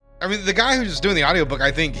I mean, the guy who was doing the audiobook,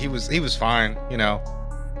 I think he was fine, you know.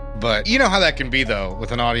 But you know how that can be, though,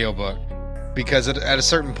 with an audiobook. Because at a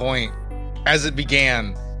certain point, as it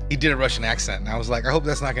began, he did a Russian accent. And I was like, I hope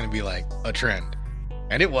that's not going to be, like, a trend.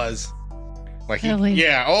 And it was. Like, really?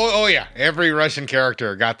 Yeah. Oh, yeah. Every Russian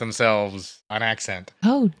character got themselves an accent.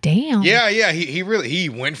 Oh, damn. Yeah. He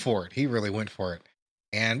went for it. He really went for it.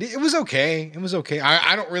 And it was okay. It was okay.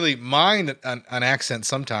 I don't really mind an accent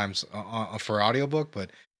sometimes for audiobook,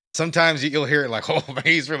 but sometimes you'll hear it like, oh, man,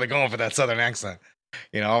 he's really going for that Southern accent.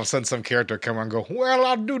 You know, all of a sudden some character come on and go, well,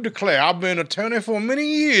 I do declare, I've been attorney for many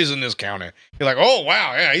years in this county. You're like, oh,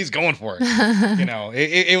 wow, yeah, he's going for it. You know,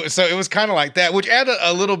 so it was kind of like that, which added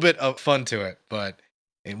a little bit of fun to it, but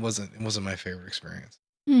it wasn't my favorite experience.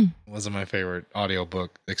 It wasn't my favorite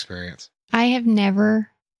audiobook experience. I have never,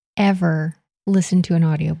 ever listened to an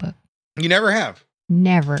audiobook. You never have?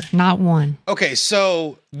 Never. Not one. Okay,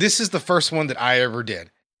 so this is the first one that I ever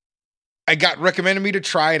did. I got recommended me to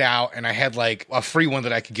try it out, and I had like a free one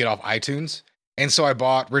that I could get off iTunes. And so I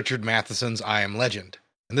bought Richard Matheson's I Am Legend.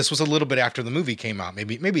 And this was a little bit after the movie came out,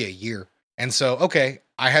 maybe a year. And so, okay,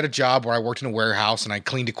 I had a job where I worked in a warehouse and I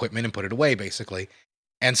cleaned equipment and put it away, basically.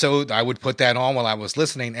 And so I would put that on while I was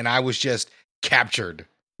listening, and I was just captured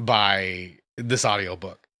by this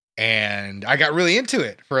audiobook. And I got really into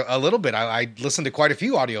it for a little bit. I listened to quite a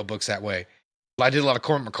few audiobooks that way. I did a lot of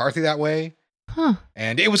Cormac McCarthy that way. Huh.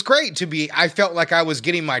 And it was great I felt like I was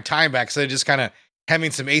getting my time back. So just kind of having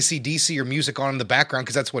some AC/DC or music on in the background,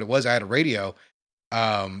 because that's what it was. I had a radio.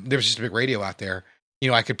 There was just a big radio out there. You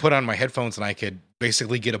know, I could put on my headphones and I could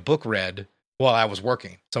basically get a book read while I was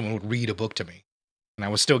working. Someone would read a book to me. And I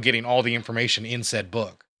was still getting all the information in said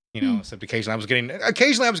book. You know, except occasionally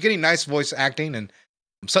I was getting nice voice acting, and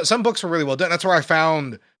some books were really well done. That's where I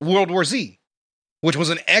found World War Z, which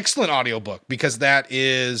was an excellent audiobook, because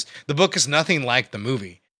the book is nothing like the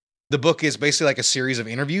movie. The book is basically like a series of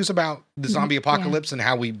interviews about the zombie apocalypse and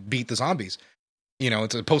how we beat the zombies. You know,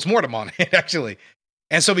 it's a postmortem on it, actually.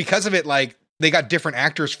 And so because of it, like, they got different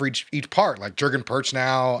actors for each part, like Jurgen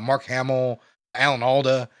Perchnow, Mark Hamill, Alan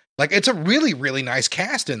Alda. Like, it's a really, really nice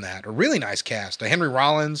cast in that. A really nice cast. Henry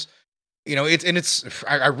Rollins. You know,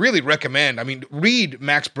 I really recommend, I mean, read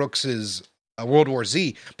Max Brooks's World War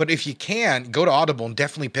Z, but if you can, go to Audible and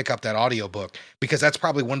definitely pick up that audiobook, because that's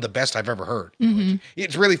probably one of the best I've ever heard. Mm-hmm.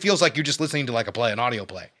 It really feels like you're just listening to like an audio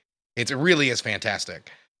play. It really is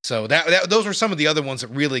fantastic. So those are some of the other ones that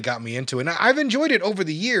really got me into it. And I've enjoyed it over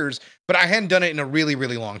the years, but I hadn't done it in a really,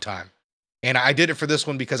 really long time. And I did it for this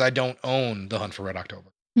one because I don't own The Hunt for Red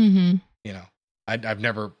October. Mm-hmm. You know, I've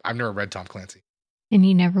never read Tom Clancy. And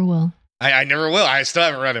you never will. I never will. I still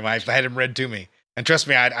haven't read him. I had him read to me. And trust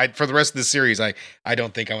me, I for the rest of the series, I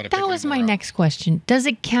don't think I'm going to pick That was my next question. Does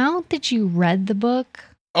it count that you read the book?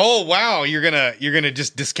 Oh, wow. You're gonna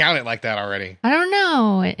just discount it like that already. I don't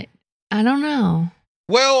know.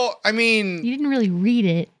 Well, I mean, you didn't really read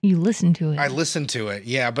it. You listened to it. I listened to it,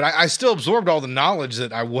 yeah, but I still absorbed all the knowledge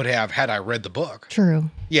that I would have had I read the book.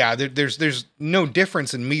 True. Yeah, there's no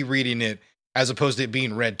difference in me reading it as opposed to it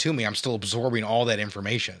being read to me. I'm still absorbing all that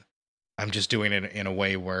information. I'm just doing it in a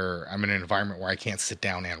way where I'm in an environment where I can't sit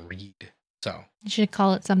down and read. So you should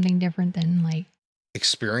call it something different than like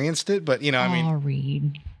experienced it, but you know, I mean, I'll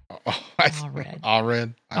read. All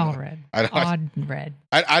read.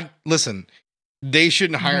 I listen. They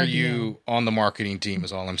shouldn't hire you on the marketing team,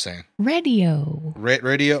 is all I'm saying. Radio.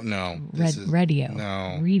 Radio? No. Radio.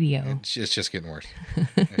 No. Radio. It's just getting worse.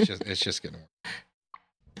 It's just getting worse.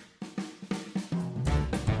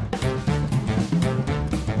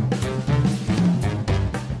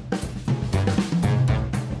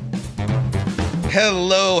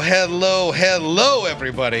 Hello,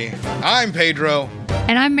 everybody. I'm Pedro.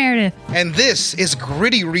 And I'm Meredith. And this is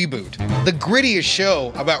Gritty Reboot, the grittiest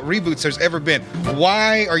show about reboots there's ever been.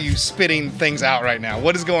 Why are you spitting things out right now?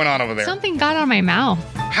 What is going on over there? Something got on my mouth.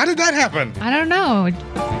 How did that happen? I don't know.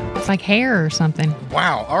 It's like hair or something.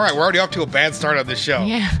 Wow. All right. We're already off to a bad start on this show.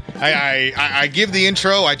 Yeah. I give the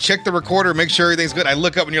intro. I check the recorder, make sure everything's good. I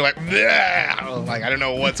look up and you're like, bleh! Like, I don't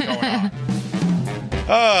know what's going on.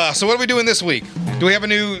 So what are we doing this week? Do we have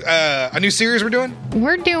a new series we're doing?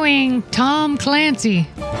 We're doing Tom Clancy.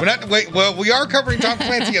 We are covering Tom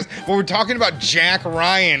Clancy, yes, but we're talking about Jack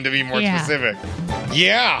Ryan, to be more specific.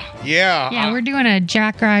 Yeah. Yeah, we're doing a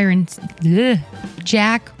Jack Ryan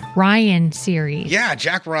series. Yeah,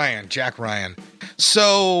 Jack Ryan.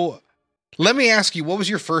 So let me ask you, what was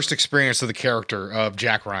your first experience of the character of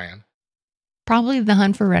Jack Ryan? Probably The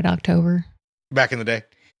Hunt for Red October. Back in the day?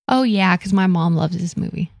 Oh, yeah, because my mom loves this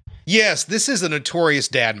movie. Yes, this is a notorious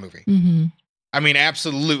dad movie. Mm-hmm. I mean,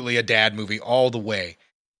 absolutely a dad movie all the way.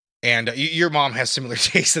 And your mom has similar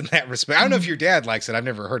tastes in that respect. I don't know if your dad likes it. I've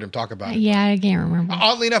never heard him talk about it. Yeah, I can't remember.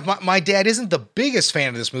 Oddly enough, my dad isn't the biggest fan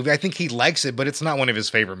of this movie. I think he likes it, but it's not one of his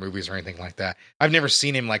favorite movies or anything like that. I've never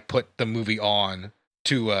seen him like put the movie on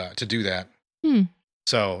to do that.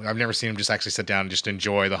 So I've never seen him just actually sit down and just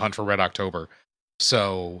enjoy The Hunt for Red October.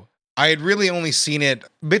 So I had really only seen it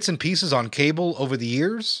bits and pieces on cable over the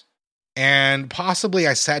years. And possibly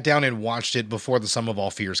I sat down and watched it before The Sum of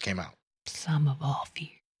All Fears came out. Sum of All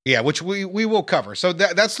Fears. Yeah, which we will cover. So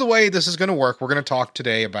that's the way this is going to work. We're going to talk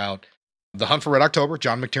today about The Hunt for Red October,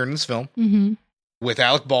 John McTiernan's film, with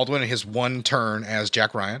Alec Baldwin and his one turn as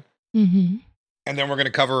Jack Ryan. And then we're going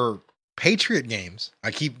to cover Patriot Games. I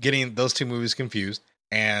keep getting those two movies confused.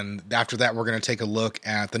 And after that, we're going to take a look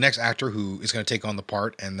at the next actor who is going to take on the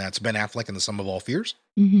part, and that's Ben Affleck in The Sum of All Fears.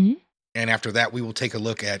 And after that, we will take a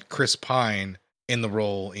look at Chris Pine in the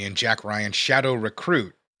role in Jack Ryan's Shadow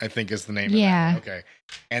Recruit, I think is the name of that. Okay.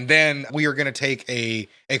 And then we are going to take a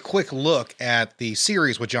quick look at the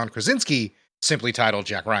series with John Krasinski, simply titled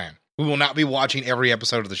Jack Ryan. We will not be watching every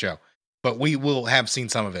episode of the show, but we will have seen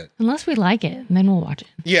some of it. Unless we like it, then we'll watch it.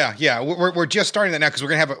 Yeah. We're just starting that now because we're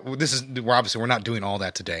going to have we're not doing all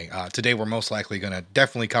that today. Today, we're most likely going to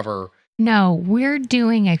definitely cover. No, we're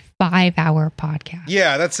doing a 5-hour podcast.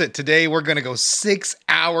 Yeah, that's it. Today, we're going to go 6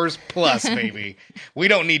 hours plus, baby. We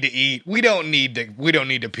don't need to eat. We don't need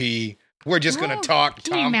to pee. We're just going to talk Tom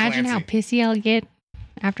Clancy. Can you imagine how pissy I'll get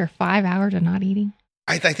after 5 hours of not eating?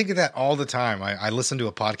 I think of that all the time. I listened to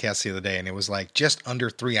a podcast the other day, and it was like just under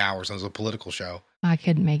 3 hours. It was a political show. I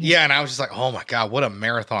couldn't make it. Yeah, and I was just like, oh my God, what a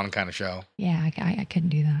marathon kind of show. Yeah, I couldn't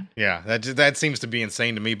do that. Yeah, that seems to be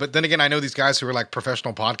insane to me. But then again, I know these guys who are like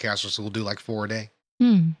professional podcasters who will do like 4 a day.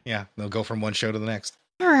 Yeah, they'll go from one show to the next.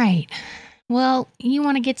 All right. Well, you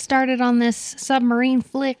want to get started on this submarine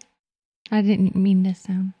flick? I didn't mean to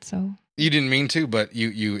sound so. You didn't mean to, but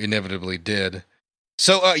you inevitably did.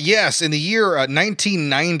 So, yes, in the year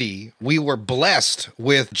 1990, we were blessed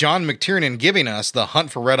with John McTiernan giving us The Hunt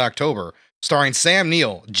for Red October, starring Sam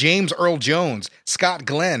Neill, James Earl Jones, Scott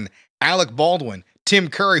Glenn, Alec Baldwin, Tim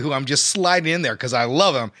Curry, who I'm just sliding in there because I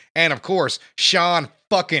love him, and, of course, Sean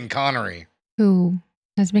fucking Connery. Who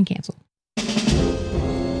has been canceled.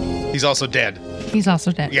 He's also dead. He's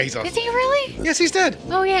also dead. Yeah, he's also. Is he really? Yes, he's dead.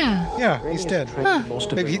 Oh, yeah. Yeah, he's dead. Huh.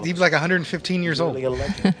 He's like 115 years old.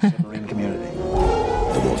 Submarine community.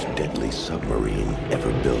 The most deadly submarine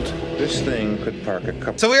ever built. This thing could park a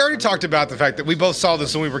couple. So we already talked about the fact that we both saw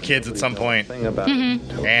this when we were kids at some point.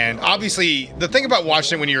 And obviously, the thing about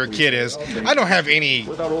watching it when you're a kid is I don't have any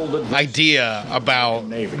idea about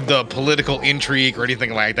the political intrigue or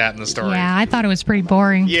anything like that in the story. Yeah, I thought it was pretty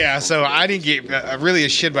boring. Yeah, so I didn't get really a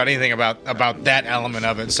shit about anything about that element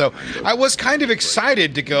of it. So I was kind of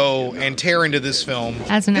excited to go and tear into this film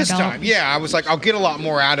as an this adult. time. Yeah, I was like, I'll get a lot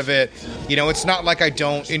more out of it. You know, it's not like I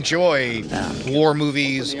don't enjoy war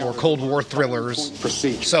movies or Cold War thrillers.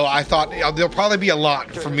 So I thought there'll probably be a lot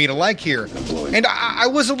for me to like here. And I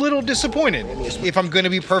was a little disappointed, if I'm going to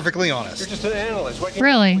be perfectly honest. You're just an analyst.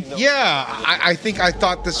 Really? Yeah, I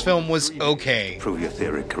thought this film was okay. Prove your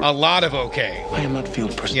theory correct. A lot of okay. I am not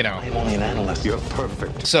field person. You know. I'm only an analyst. You're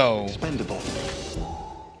perfect. So. Expendable.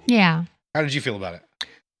 Yeah. How did you feel about it?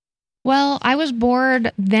 Well, I was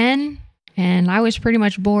bored then, and I was pretty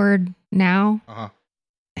much bored now. Uh-huh.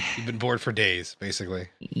 You've been bored for days, basically.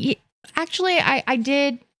 Yeah, actually, I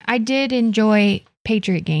did enjoy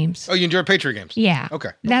Patriot Games. Oh, you enjoyed Patriot Games? Yeah. Okay.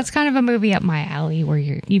 That's kind of a movie up my alley where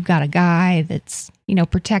you've got a guy that's,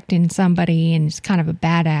 protecting somebody and is kind of a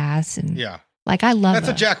badass. And yeah. Like, I love That's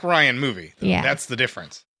a Jack Ryan movie. Though. Yeah. That's the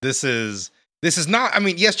difference. This is not, I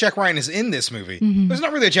mean, yes, Jack Ryan is in this movie, but it's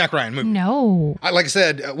not really a Jack Ryan movie. No. Like I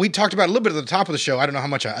said, we talked about it a little bit at the top of the show. I don't know how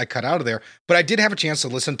much I cut out of there, but I did have a chance to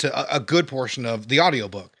listen to a good portion of the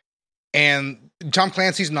audiobook. And Tom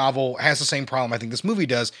Clancy's novel has the same problem I think this movie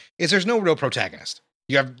does, is there's no real protagonist.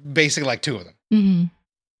 You have basically like two of them.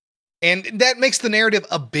 And that makes the narrative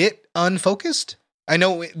a bit unfocused. I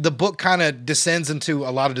know the book kind of descends into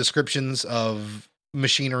a lot of descriptions of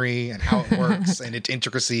machinery and how it works and its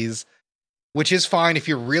intricacies, which is fine if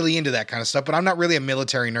you're really into that kind of stuff, but I'm not really a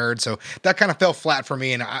military nerd, so that kind of fell flat for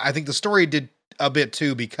me, and I think the story did a bit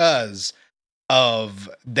too because of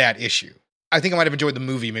that issue. I think I might have enjoyed the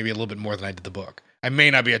movie maybe a little bit more than I did the book. I may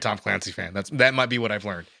not be a Tom Clancy fan. That might be what I've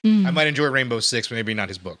learned. I might enjoy Rainbow Six, but maybe not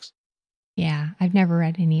his books. Yeah, I've never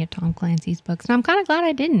read any of Tom Clancy's books, and I'm kind of glad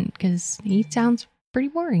I didn't, because he sounds pretty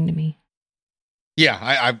boring to me. Yeah,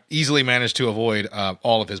 I've easily managed to avoid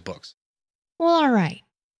all of his books. Well, all right.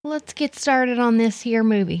 Let's get started on this here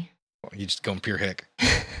movie. Well, you just going pure hick.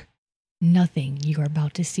 Nothing you are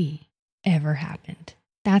about to see ever happened.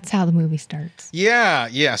 That's how the movie starts.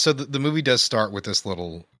 Yeah. So the movie does start with this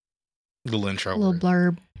little intro. Little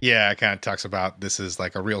blurb. Yeah, it kind of talks about this is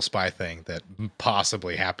like a real spy thing that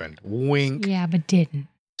possibly happened. Wink. Yeah, but didn't.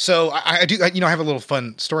 So I have a little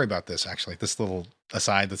fun story about this, actually. This little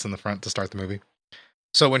aside that's in the front to start the movie.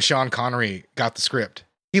 So when Sean Connery got the script,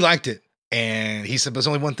 he liked it. And he said, there's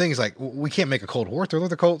only one thing. He's like, we can't make a Cold War thriller.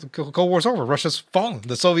 The Cold War's over. Russia's fallen.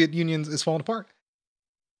 The Soviet Union is falling apart.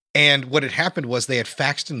 And what had happened was they had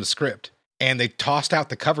faxed him the script and they tossed out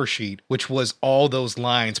the cover sheet, which was all those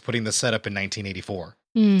lines putting the setup in 1984.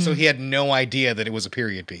 So he had no idea that it was a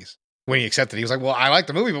period piece. When he accepted it, he was like, well, I like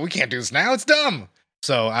the movie, but we can't do this now. It's dumb.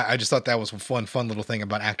 So I just thought that was a fun little thing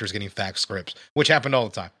about actors getting faxed scripts, which happened all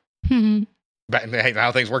the time. But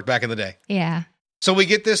how things worked back in the day. Yeah. So we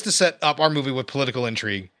get this to set up our movie with political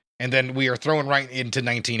intrigue, and then we are thrown right into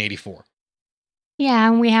 1984. Yeah,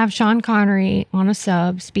 and we have Sean Connery on a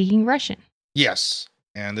sub speaking Russian. Yes.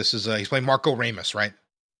 And this is, he's playing Marco Ramius, right?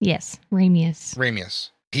 Yes, Ramius.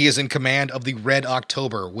 He is in command of the Red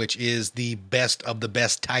October, which is the best of the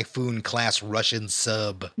best Typhoon-class Russian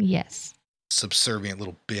sub. Yes. Subservient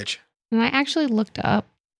little bitch. And I actually looked up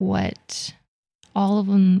what all of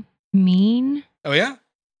them mean. Oh, yeah?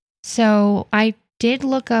 So I did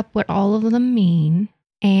look up what all of them mean.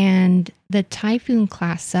 And the Typhoon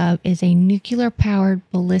class sub is a nuclear-powered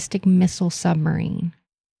ballistic missile submarine.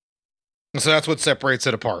 So that's what separates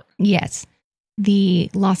it apart. Yes. The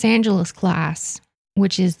Los Angeles class,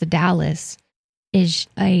 which is the Dallas, is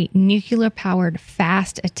a nuclear-powered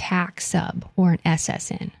fast attack sub, or an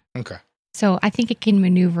SSN. Okay. So I think it can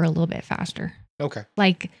maneuver a little bit faster. Okay.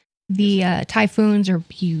 Like the Typhoons are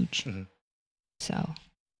huge. Mm-hmm. So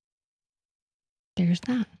there's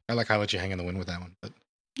that. I like how I let you hang in the wind with that one. But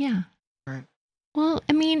yeah. All right. Well,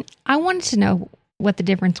 I mean, I wanted to know what the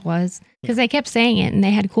difference was because they kept saying it and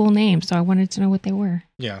they had cool names. So I wanted to know what they were.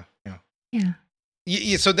 Yeah. Yeah.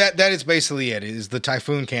 So that is basically it. Is the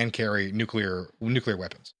Typhoon can carry nuclear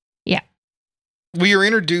weapons. Yeah. We are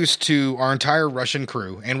introduced to our entire Russian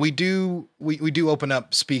crew, and we do open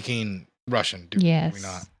up speaking Russian. Yes. We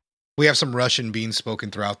not? We have some Russian being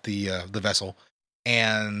spoken throughout the vessel,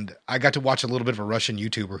 and I got to watch a little bit of a Russian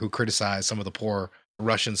YouTuber who criticized some of the poor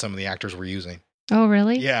Russian some of the actors were using. Oh,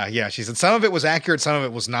 really? Yeah. She said some of it was accurate, some of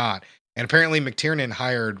it was not, and apparently McTiernan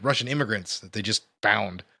hired Russian immigrants that they just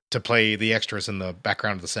found to play the extras in the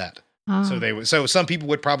background of the set. So some people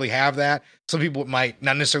would probably have that. Some people might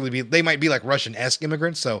not necessarily be. They might be like Russian-esque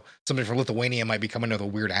immigrants. So somebody from Lithuania might be coming with a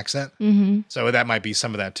weird accent. Mm-hmm. So that might be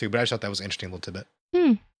some of that too. But I just thought that was an interesting little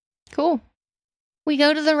tidbit. Cool. We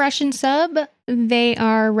go to the Russian sub. They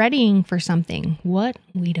are readying for something. What?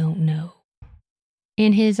 We don't know.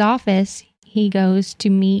 In his office, he goes to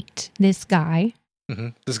meet this guy. Mm-hmm.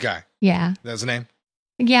 This guy. Yeah. That's the name.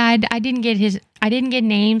 Yeah, I didn't get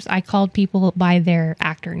names. I called people by their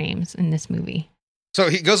actor names in this movie. So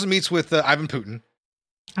he goes and meets with Ivan Putin.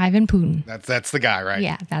 Ivan Putin. That's the guy, right?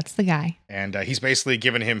 Yeah, that's the guy. And he's basically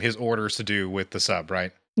giving him his orders to do with the sub,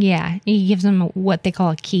 right? Yeah, he gives him what they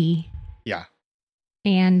call a key. Yeah.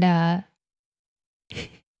 And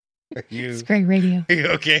it's great radio.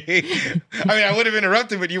 Okay. I mean, I would have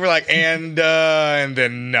interrupted, but you were like, and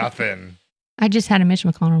then nothing. I just had a Mitch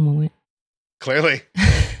McConnell moment. Clearly.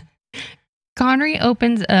 Connery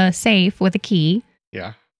opens a safe with a key.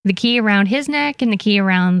 Yeah. The key around his neck and the key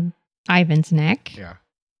around Ivan's neck. Yeah.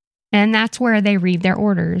 And that's where they read their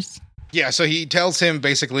orders. Yeah, so he tells him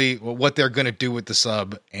basically what they're going to do with the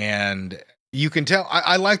sub. And you can tell,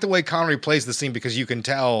 I like the way Connery plays the scene because you can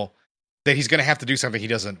tell that he's going to have to do something he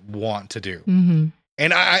doesn't want to do. Mm-hmm.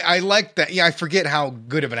 And I like that. Yeah, I forget how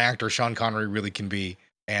good of an actor Sean Connery really can be.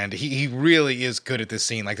 And he really is good at this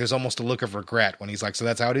scene. Like, there's almost a look of regret when he's like, so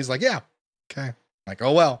that's how it is? Like, yeah, okay. Like,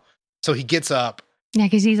 oh, well. So he gets up. Yeah,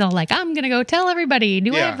 because he's all like, I'm going to go tell everybody.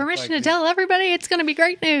 Do I have permission to tell everybody? It's going to be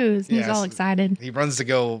great news. And he's all excited. He runs to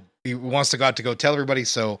go. He wants to go out to go tell everybody.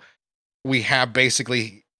 So we have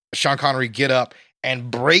basically Sean Connery get up and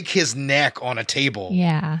break his neck on a table.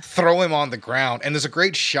 Yeah. Throw him on the ground. And there's a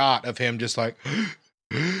great shot of him just like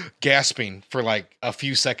gasping for like a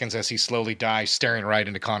few seconds as he slowly dies, staring right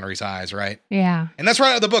into Connery's eyes, right? Yeah. And that's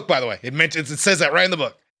right out of the book, by the way. It says that right in the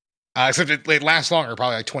book. Except it lasts longer,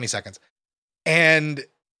 probably like 20 seconds. And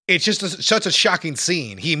it's just such a shocking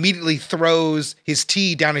scene. He immediately throws his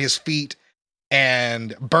tea down at his feet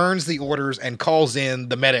and burns the orders and calls in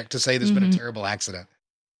the medic to say there's been a terrible accident.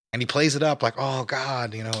 And he plays it up like, oh,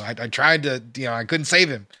 God, I tried to, I couldn't save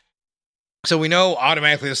him. So we know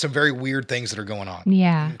automatically there's some very weird things that are going on.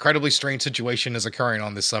 Yeah. An incredibly strange situation is occurring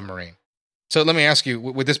on this submarine. So let me ask you,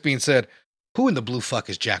 with this being said, who in the blue fuck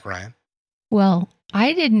is Jack Ryan? Well,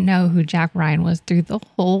 I didn't know who Jack Ryan was through the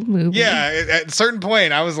whole movie. Yeah, at a certain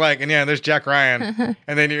point, I was like, and yeah, there's Jack Ryan.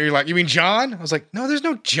 And then you're like, you mean John? I was like, no, there's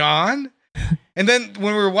no John. And then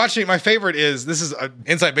when we were watching, my favorite is, this is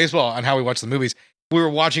inside baseball on how we watch the movies. We were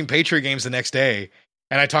watching Patriot games the next day,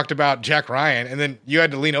 and I talked about Jack Ryan, and then you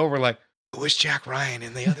had to lean over like, who is Jack Ryan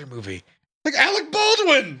in the other movie? Like Alec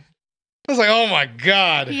Baldwin. I was like, oh my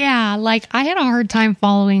God. Yeah, like I had a hard time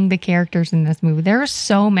following the characters in this movie. There are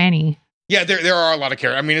so many. Yeah, there are a lot of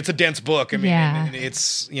characters. I mean, it's a dense book. I mean, Yeah. and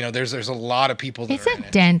it's, there's a lot of people that It's are in a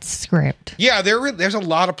it. dense script. Yeah, there's a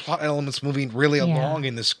lot of plot elements moving really Yeah. along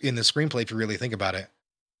in the screenplay if you really think about it.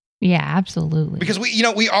 Yeah, absolutely. Because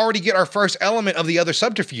we already get our first element of the other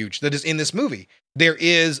subterfuge that is in this movie. There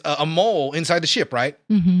is a mole inside the ship, right?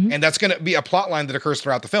 Mm-hmm. And that's going to be a plot line that occurs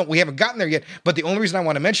throughout the film. We haven't gotten there yet, but the only reason I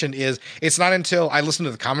want to mention is it's not until I listened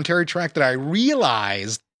to the commentary track that I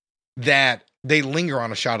realized that they linger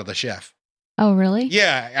on a shot of the chef. Oh, really?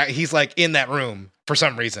 Yeah, he's like in that room for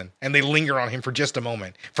some reason, and they linger on him for just a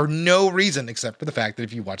moment for no reason except for the fact that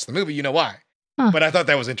if you watch the movie, you know why. Huh. But I thought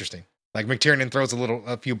that was interesting. Like McTiernan throws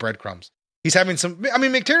a few breadcrumbs. He's having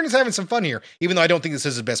McTiernan's having some fun here, even though I don't think this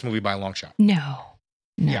is his best movie by a long shot. No.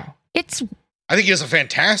 Yeah. I think he does a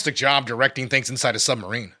fantastic job directing things inside a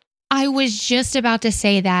submarine. I was just about to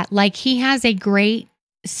say that. Like, he has a great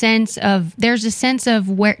there's a sense of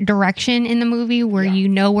where direction in the movie where you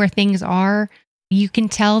know where things are. You can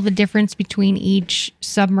tell the difference between each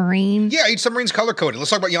submarine. Yeah, each submarine's color coded.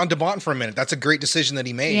 Let's talk about Jan de Bont for a minute. That's a great decision that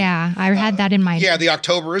he made. Yeah, I had that in mind. Yeah, the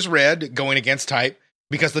October is red, going against type,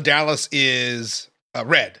 because the Dallas is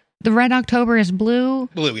red. The red October is blue.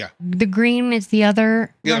 Blue, yeah. The green is the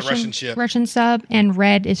other Russian ship. Russian sub, and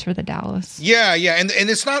red is for the Dallas. Yeah, and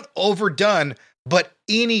it's not overdone, but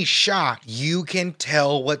any shot, you can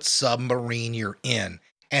tell what submarine you're in.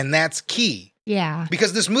 And that's key. Yeah.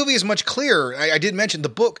 Because this movie is much clearer. I did mention the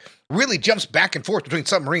book really jumps back and forth between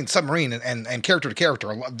submarine, and character to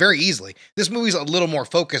character very easily. This movie's a little more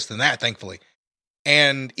focused than that, thankfully.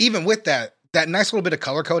 And even with that nice little bit of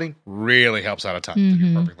color coding really helps out a ton, to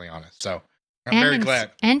be perfectly honest. So I'm very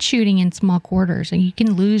glad. And shooting in small quarters. And you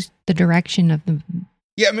can lose the direction of the...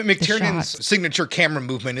 Yeah, McTiernan's signature camera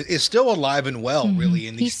movement is still alive and well, really,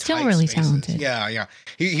 in these He's still tight really spaces. talented. Yeah.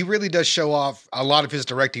 He really does show off a lot of his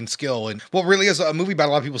directing skill, and what really is a movie about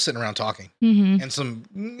a lot of people sitting around talking, and some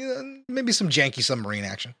maybe some janky submarine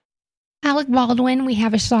action. Alec Baldwin, we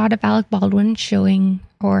have a shot of Alec Baldwin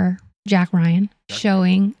or Jack Ryan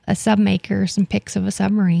showing a submaker some pics of a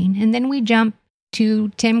submarine. And then we jump to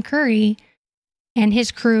Tim Curry and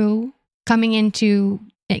his crew coming into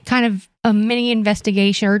kind of a mini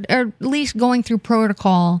investigation, or at least going through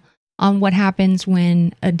protocol on what happens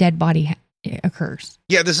when a dead body occurs.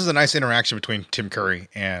 Yeah, this is a nice interaction between Tim Curry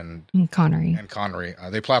and Connery.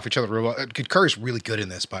 They play off each other real well. Curry's really good in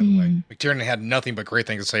this, by the way. McTiernan had nothing but great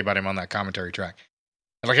things to say about him on that commentary track.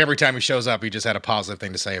 Like every time he shows up, he just had a positive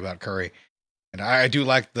thing to say about Curry. And I do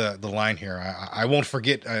like the line here. I won't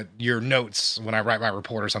forget your notes when I write my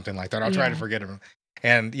report or something like that. I'll try to forget them.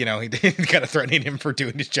 And, he kind of threatening him for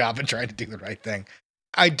doing his job and trying to do the right thing.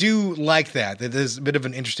 I do like that. There's a bit of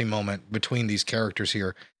an interesting moment between these characters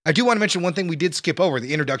here. I do want to mention one thing we did skip over,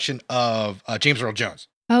 the introduction of James Earl Jones.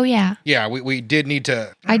 Oh, yeah. Yeah, we did need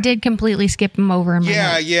to... I did completely skip him over. In my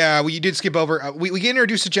notes. Yeah, we did skip over. We get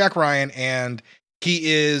introduced to Jack Ryan, and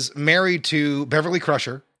he is married to Beverly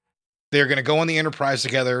Crusher. They're going to go on the Enterprise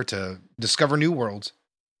together to discover new worlds.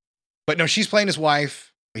 But no, she's playing his wife.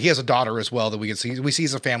 He has a daughter as well that we can see. We see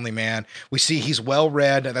he's a family man. We see he's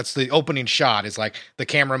well-read. That's the opening shot. It's like the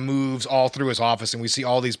camera moves all through his office, and we see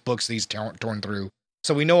all these books that he's torn through.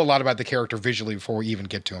 So we know a lot about the character visually before we even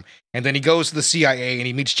get to him. And then he goes to the CIA, and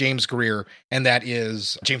he meets James Greer, and that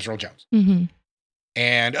is James Earl Jones. Mm-hmm.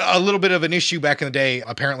 And a little bit of an issue back in the day.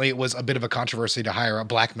 Apparently, it was a bit of a controversy to hire a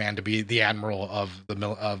black man to be the admiral of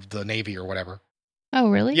the Navy or whatever. Oh,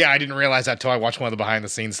 really? Yeah, I didn't realize that till I watched one of the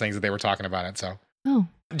behind-the-scenes things that they were talking about it. So,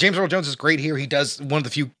 James Earl Jones is great here. He does one of the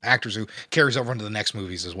few actors who carries over into the next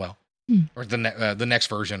movies as well, or the next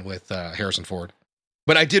version with Harrison Ford.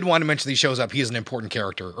 But I did want to mention that he shows up. He is an important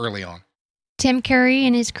character early on. Tim Curry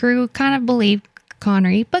and his crew kind of believe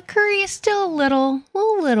Connery, but Curry is still a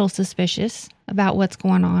little suspicious about what's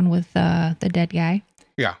going on with the dead guy.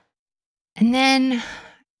 Yeah. And then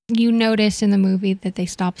you notice in the movie that they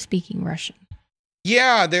stop speaking Russian.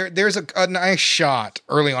 Yeah, there's a nice shot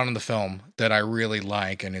early on in the film that I really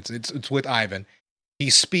like, and it's with Ivan.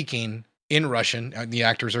 He's speaking in Russian. The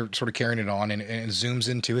actors are sort of carrying it on, and it zooms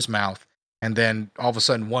into his mouth. And then all of a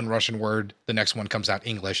sudden, one Russian word, the next one comes out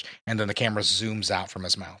English, and then the camera zooms out from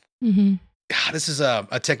his mouth. Mm-hmm. this is a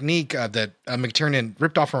technique that McTiernan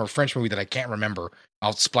ripped off from a French movie that I can't remember.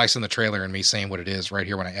 I'll splice in the trailer and me saying what it is right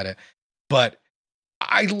here when I edit. But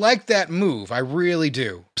I like that move. I really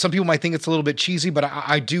do. Some people might think it's a little bit cheesy, but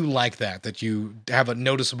I do like that you have a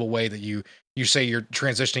noticeable way that you say you're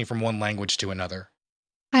transitioning from one language to another.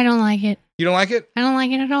 I don't like it. You don't like it? I don't like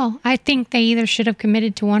it at all. I think they either should have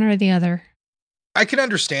committed to one or the other. I can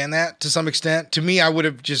understand that to some extent. To me, I would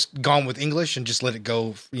have just gone with English and just let it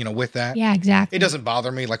go, with that. Yeah, exactly. It doesn't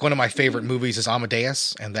bother me. Like one of my favorite movies is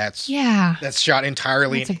Amadeus, and that's shot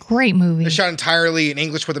entirely. It's a great movie. It's shot entirely in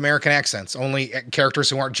English with American accents. Only characters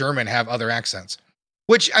who aren't German have other accents,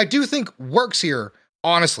 which I do think works here.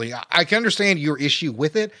 Honestly, I can understand your issue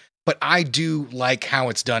with it, but I do like how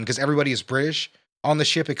it's done because everybody is British on the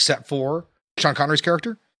ship except for Sean Connery's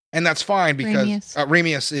character, and that's fine because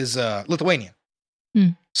Ramius is Lithuanian.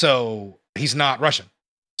 So he's not Russian.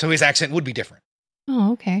 So his accent would be different.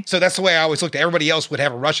 Oh, okay. So that's the way I always looked at it. Everybody else would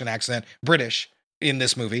have a Russian accent, British in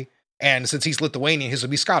this movie. And since he's Lithuanian, his would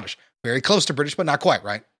be Scottish. Very close to British, but not quite,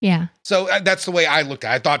 right? Yeah. So that's the way I looked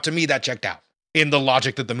at it. I thought to me that checked out in the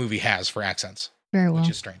logic that the movie has for accents. Very well.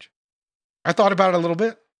 Which is strange. I thought about it a little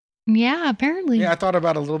bit. Yeah, apparently. Yeah, I thought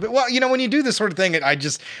about it a little bit. Well, when you do this sort of thing, I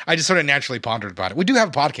just sort of naturally pondered about it. We do have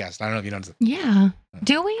a podcast. I don't know if you noticed. Yeah.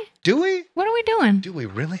 Do we? Do we? What are we doing? Do we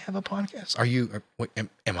really have a podcast? Are you?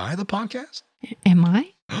 Am I the podcast? Am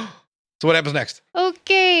I? So what happens next?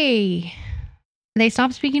 Okay. They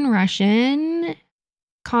stop speaking Russian.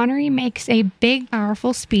 Connery makes a big,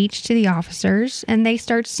 powerful speech to the officers, and they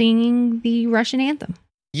start singing the Russian anthem.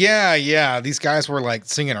 Yeah. These guys were like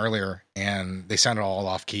singing earlier and they sounded all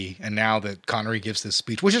off key. And now that Connery gives this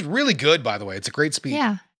speech, which is really good, by the way, it's a great speech.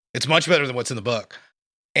 Yeah. It's much better than what's in the book.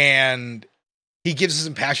 And he gives this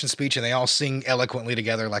impassioned speech and they all sing eloquently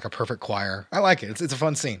together like a perfect choir. I like it. It's a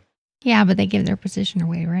fun scene. Yeah, but they give their position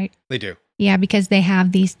away, right? They do. Yeah, because they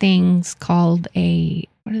have these things called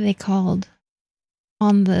what are they called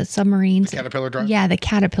on the submarines? The caterpillar drive? Yeah, the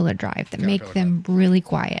caterpillar drive that make them really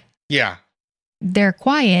quiet. Yeah. They're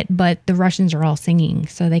quiet, but the Russians are all singing.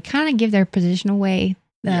 So they kind of give their position away.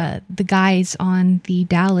 The guys on the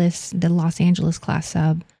Los Angeles class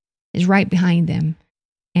sub is right behind them.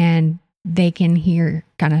 And they can hear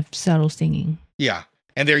kind of subtle singing. Yeah.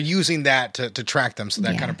 And they're using that to track them. So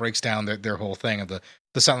that kind of breaks down their whole thing of the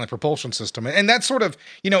silent propulsion system. And that's sort of,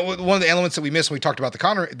 one of the elements that we missed when we talked about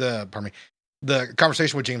the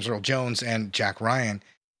conversation with James Earl Jones and Jack Ryan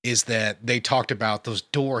is that they talked about those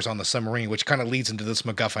doors on the submarine, which kind of leads into this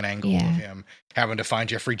MacGuffin angle of him having to find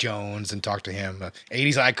Jeffrey Jones and talk to him,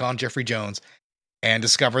 80s icon Jeffrey Jones, and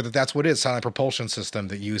discover that that's what it is, silent propulsion system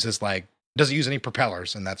that uses doesn't use any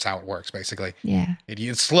propellers, and that's how it works, basically. Yeah.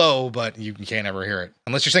 It's slow, but you can't ever hear it,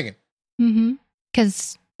 unless you're singing. Mm-hmm.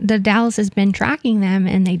 Because the Dallas has been tracking them,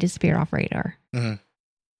 and they disappear off radar. Mm-hmm.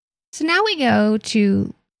 So now we go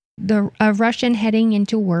to a Russian heading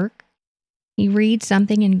into work. He reads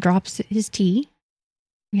something and drops his tea.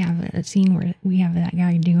 We have a scene where we have that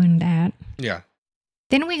guy doing that. Yeah.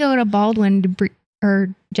 Then we go to Baldwin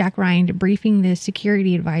Jack Ryan debriefing the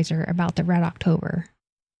security advisor about the Red October.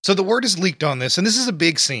 So the word is leaked on this, and this is a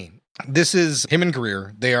big scene. This is him and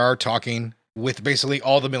Greer. They are talking with basically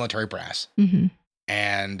all the military brass. Mm-hmm.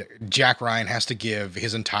 And Jack Ryan has to give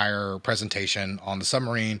his entire presentation on the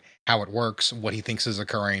submarine, how it works, what he thinks is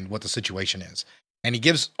occurring, what the situation is. And he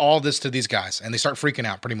gives all this to these guys, and they start freaking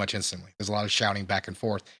out pretty much instantly. There's a lot of shouting back and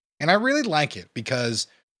forth. And I really like it because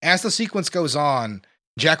as the sequence goes on,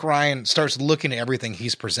 Jack Ryan starts looking at everything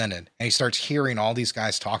he's presented, and he starts hearing all these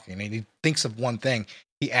guys talking, and he thinks of one thing.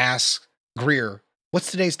 He asks Greer,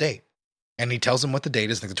 what's today's date? And he tells him what the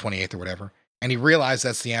date is, like the 28th or whatever. And he realizes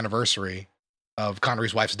that's the anniversary of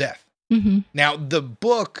Connery's wife's death. Mm-hmm. Now, the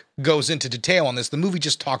book goes into detail on this. The movie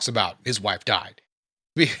just talks about his wife died.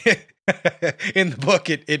 In the book,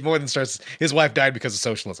 it more than starts, his wife died because of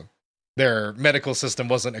socialism. Their medical system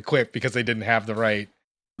wasn't equipped because they didn't have the right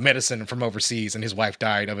medicine from overseas, and his wife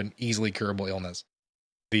died of an easily curable illness.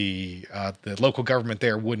 The local government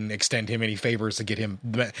there wouldn't extend him any favors to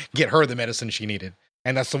get her the medicine she needed.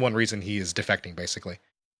 And that's the one reason he is defecting, basically.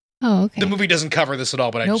 Oh, okay. The movie doesn't cover this at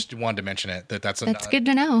all, but I just wanted to mention it. That's good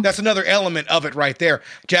to know. That's another element of it right there.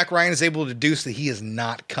 Jack Ryan is able to deduce that he is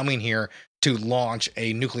not coming here to launch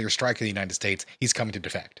a nuclear strike in the United States. He's coming to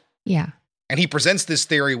defect. Yeah. And he presents this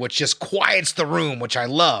theory, which just quiets the room, which I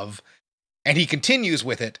love. And he continues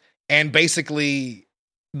with it. And basically,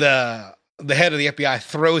 the head of the FBI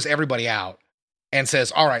throws everybody out and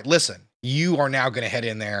says, all right, listen, you are now going to head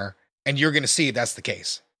in there and you're going to see if that's the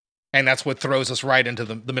case. And that's what throws us right into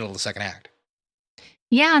the middle of the second act.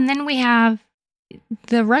 Yeah, and then we have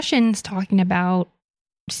the Russians talking about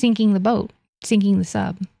sinking the boat. sinking the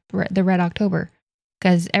sub, the Red October,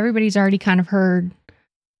 because everybody's already kind of heard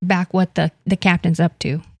back what the captain's up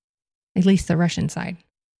to, at least the Russian side.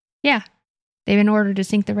 Yeah, they've been ordered to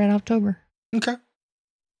sink the Red October. Okay.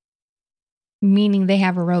 Meaning they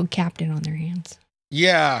have a rogue captain on their hands.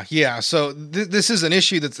 Yeah. So this is an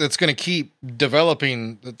issue that's going to keep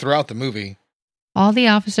developing throughout the movie. All the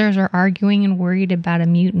officers are arguing and worried about a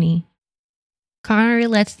mutiny. Connery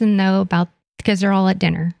lets them know about, because they're all at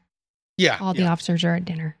dinner. Yeah. All the officers are at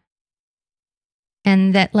dinner.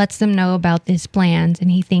 And that lets them know about his plans,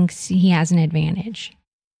 and he thinks he has an advantage.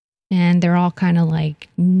 And they're all kind of like,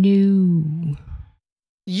 no.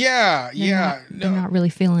 Yeah. They're not really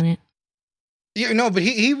feeling it. Yeah, no, but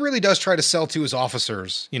he really does try to sell to his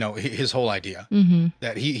officers, his whole idea. Mm-hmm.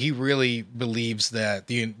 That he really believes that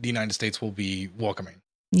the United States will be welcoming.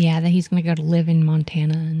 Yeah, that he's going to go to live in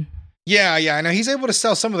Montana. And Yeah, I know he's able to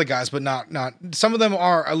sell some of the guys, but not some of them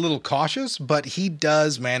are a little cautious, but he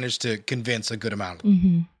does manage to convince a good amount of them.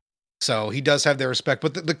 Mm-hmm. So he does have their respect,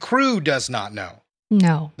 but the crew does not know.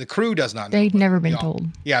 No. The crew does not know. They've never been told.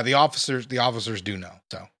 Yeah, the officers do know.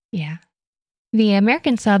 So yeah. The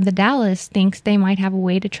American sub, the Dallas, thinks they might have a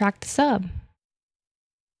way to track the sub.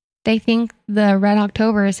 They think the Red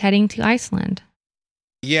October is heading to Iceland.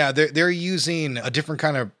 Yeah, they're using a different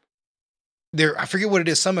kind of I forget what it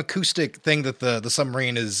is, some acoustic thing that the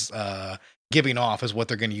submarine is giving off is what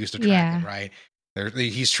they're going to use to track it, right?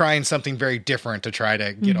 He's trying something very different to try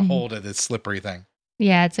to get a hold of this slippery thing.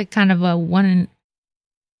 Yeah, it's a kind of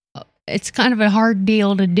it's kind of a hard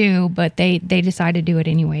deal to do, but they decide to do it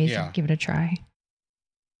anyways and give it a try.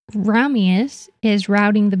 Ramius is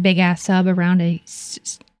routing the big ass sub around a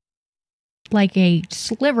sliver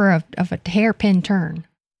of a hairpin turn.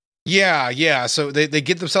 Yeah. So they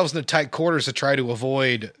get themselves into tight quarters to try to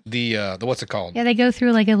avoid the what's it called? Yeah, they go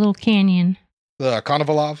through like a little canyon. The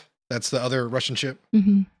Konovalov, that's the other Russian ship.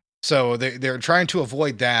 Mm-hmm. So they're trying to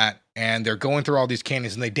avoid that, and they're going through all these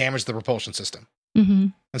canyons, and they damage the propulsion system. Mm-hmm.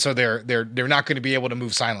 And so they're not going to be able to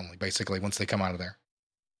move silently, basically, once they come out of there.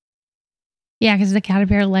 Yeah, because the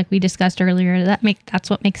caterpillar, like we discussed earlier, that's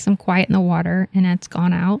what makes them quiet in the water, and it's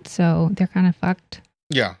gone out, so they're kind of fucked.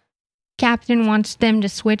 Yeah. Captain wants them to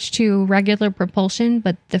switch to regular propulsion,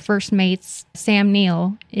 but the first mate's Sam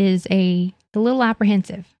Neill is a little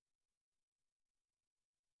apprehensive.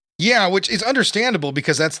 Yeah, which is understandable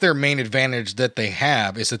because that's their main advantage that they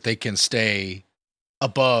have is that they can stay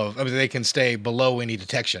they can stay below any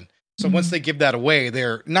detection. So once they give that away,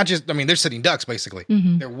 they're not just, they're sitting ducks, basically.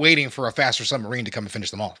 Mm-hmm. They're waiting for a faster submarine to come and finish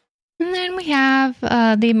them off. And then we have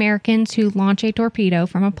the Americans who launch a torpedo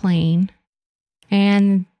from a plane,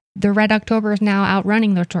 and the Red October is now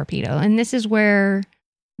outrunning the torpedo. And this is where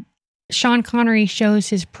Sean Connery shows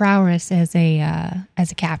his prowess as a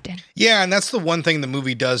captain. Yeah, and that's the one thing the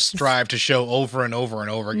movie does strive to show over and over and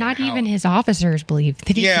over again. Not even his officers believe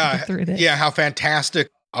that he can get through this. Yeah, how fantastic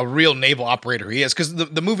a real naval operator he is. Because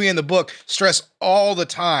the movie and the book stress all the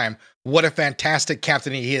time what a fantastic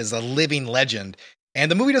captain he is, a living legend.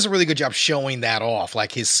 And the movie does a really good job showing that off,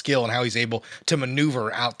 like his skill and how he's able to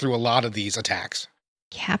maneuver out through a lot of these attacks.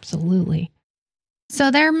 Yeah, absolutely.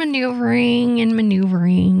 So they're maneuvering,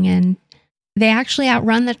 and they actually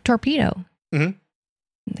outrun the torpedo. Mm-hmm.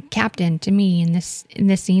 The captain, to me, in this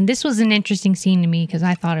scene, this was an interesting scene to me because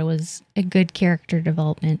I thought it was a good character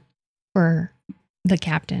development for the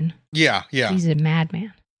captain. Yeah. He's a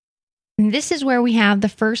madman. And this is where we have the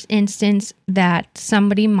first instance that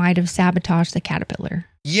somebody might have sabotaged the caterpillar.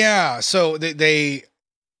 Yeah, so they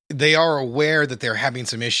are aware that they're having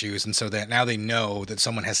some issues, and so that now they know that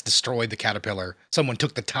someone has destroyed the caterpillar. Someone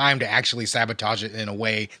took the time to actually sabotage it in a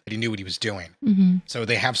way that he knew what he was doing. Mm-hmm. So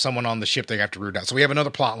they have someone on the ship they have to root out. So we have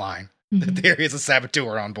another plot line that there is a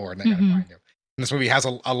saboteur on board, and they got to find him. And this movie has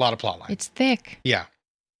a lot of plot lines. It's thick. Yeah.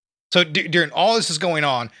 So during all this is going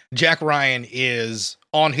on, Jack Ryan is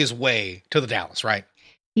on his way to the Dallas, right?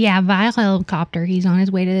 Yeah, via helicopter. He's on his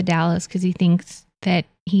way to the Dallas because he thinks that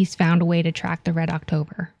he's found a way to track the Red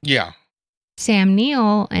October. Yeah. Sam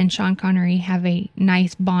Neill and Sean Connery have a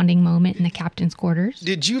nice bonding moment in the captain's quarters.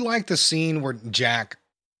 Did you like the scene where Jack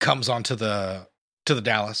comes onto the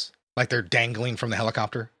Dallas? Like they're dangling from the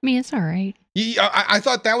helicopter? I mean, it's all right. I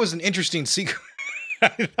thought that was an interesting sequence. I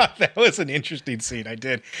thought that was an interesting scene. I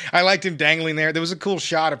did. I liked him dangling there. There was a cool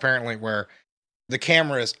shot, apparently, where the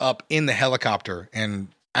camera is up in the helicopter and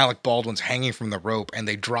Alec Baldwin's hanging from the rope, and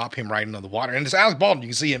they drop him right into the water. And it's Alec Baldwin.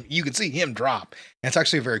 You can see him drop. And it's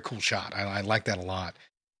actually a very cool shot. I like that a lot.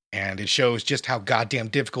 And it shows just how goddamn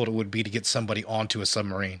difficult it would be to get somebody onto a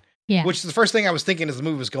submarine. Yeah. Which is the first thing I was thinking as the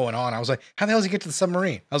movie was going on. I was like, how the hell does he get to the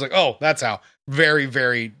submarine? I was like, oh, that's how. Very,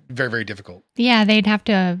 very, very, very difficult. Yeah, they'd have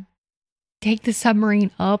to take the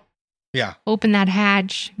submarine up, Yeah. open that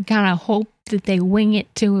hatch, kind of hope that they wing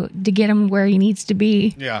it to get him where he needs to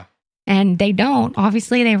be. Yeah. And they don't.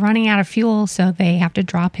 Obviously, they're running out of fuel, so they have to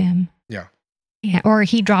drop him. Yeah. Yeah, or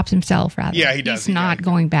he drops himself, rather. Yeah, he does. He's not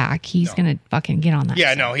going back. He's going to fucking get on that. Yeah,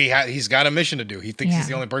 side. no, he's got a mission to do. He thinks he's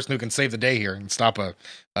the only person who can save the day here and stop a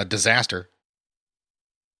disaster.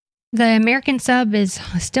 The American sub is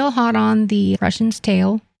still hot on the Russian's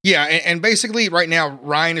tail. Yeah, and basically right now,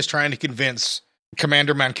 Ryan is trying to convince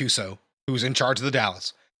Commander Mancuso, who's in charge of the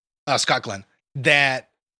Dallas, Scott Glenn, that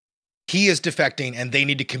he is defecting and they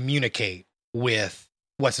need to communicate with,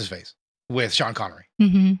 with Sean Connery.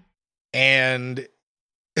 Mm-hmm. And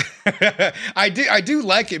I do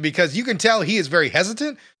like it because you can tell he is very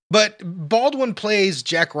hesitant, but Baldwin plays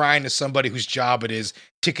Jack Ryan as somebody whose job it is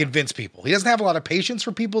to convince people. He doesn't have a lot of patience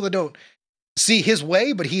for people that don't see his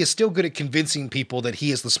way, but he is still good at convincing people that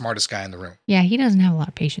he is the smartest guy in the room. Yeah, he doesn't have a lot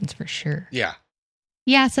of patience for sure. Yeah.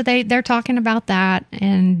 Yeah, so they're talking about that,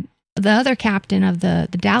 and the other captain of the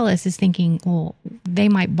Dallas is thinking, well, they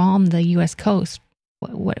might bomb the U.S. coast.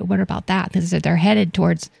 What about that? Because they're headed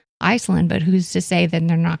towards Iceland, but who's to say that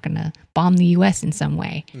they're not going to bomb the U.S. in some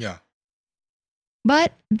way? Yeah.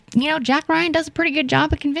 But, Jack Ryan does a pretty good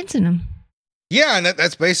job of convincing them. Yeah, and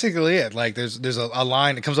that's basically it. Like, there's a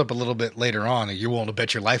line that comes up a little bit later on. You're willing to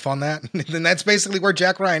bet your life on that? And that's basically where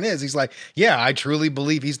Jack Ryan is. He's like, yeah, I truly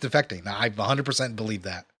believe he's defecting. I 100% believe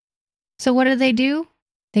that. So what do?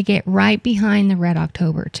 They get right behind the Red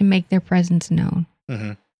October to make their presence known.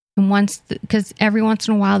 Mm-hmm. And because every once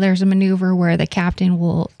in a while there's a maneuver where the captain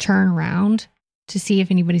will turn around to see if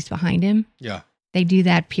anybody's behind him. Yeah. They do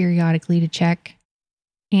that periodically to check.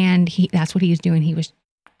 And that's what he was doing. He was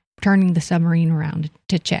turning the submarine around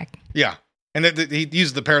to check. Yeah. And he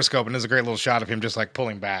used the periscope, and there's a great little shot of him just like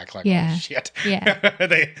pulling back. Like, yeah. Oh, shit.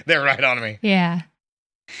 Yeah. They're right on me. Yeah.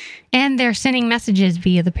 And they're sending messages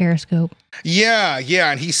via the periscope. Yeah.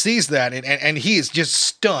 And he sees that, and he is just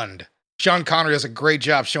stunned. Sean Connery does a great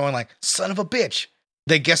job showing, like, son of a bitch,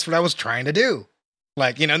 they guessed what I was trying to do.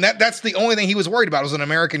 Like, and that's the only thing he was worried about was an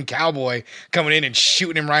American cowboy coming in and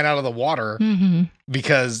shooting him right out of the water. Mm-hmm.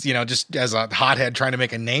 Because, just as a hothead trying to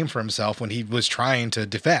make a name for himself when he was trying to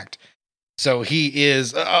defect. So he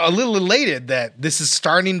is a little elated that this is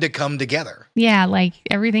starting to come together. Yeah, like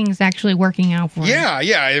everything's actually working out for him.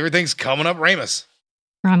 Yeah, everything's coming up Ramus.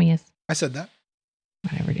 Ramius. I said that.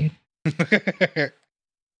 Whatever, dude.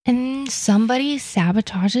 And somebody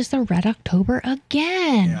sabotages the Red October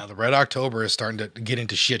again. Yeah, the Red October is starting to get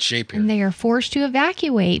into shit shape here. And they are forced to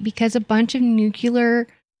evacuate because a bunch of nuclear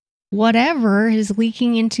whatever is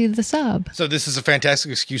leaking into the sub. So this is a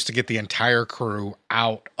fantastic excuse to get the entire crew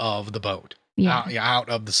out of the boat. Yeah. Out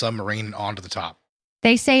of the submarine and onto the top.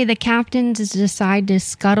 They say the captains decide to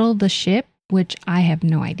scuttle the ship, which I have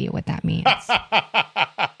no idea what that means.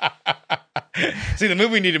 See, the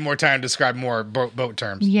movie needed more time to describe more boat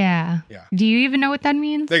terms. Yeah. Do you even know what that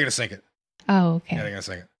means? They're going to sink it. Oh, okay. Yeah, they're going to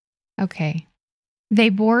sink it. Okay. They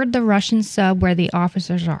board the Russian sub where the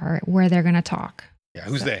officers are, where they're going to talk. Yeah,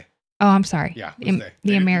 who's they? Oh, I'm sorry. Yeah, who's they?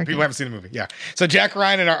 The Americans. People haven't seen the movie. Yeah. So Jack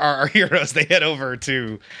Ryan and our heroes, they head over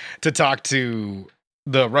to talk to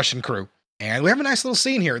the Russian crew. And we have a nice little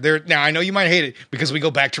scene here. Now, I know you might hate it because we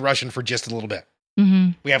go back to Russian for just a little bit. Mm-hmm.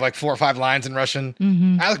 We have like 4 or 5 lines in Russian.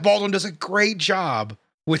 Mm-hmm. Alec Baldwin does a great job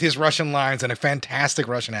with his Russian lines and a fantastic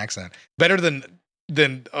Russian accent. Better than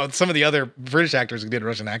some of the other British actors who did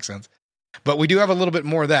Russian accents. But we do have a little bit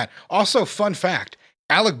more of that. Also, fun fact,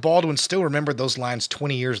 Alec Baldwin still remembered those lines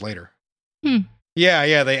 20 years later.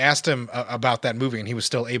 Yeah, they asked him about that movie, and he was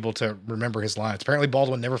still able to remember his lines. Apparently,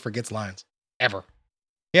 Baldwin never forgets lines. Ever.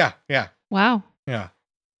 Yeah. Wow. Yeah.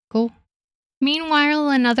 Cool. Meanwhile,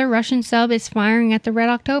 another Russian sub is firing at the Red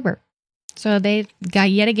October. So they got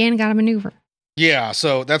a maneuver. Yeah,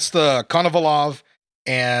 so that's the Konovalov,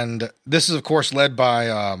 and this is, of course, led by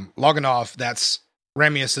Loganov. That's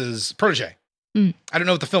Ramius's protege. I don't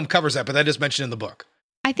know if the film covers that, but that is mentioned in the book.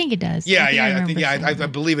 I think it does. I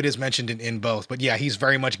believe it is mentioned in both. But yeah, he's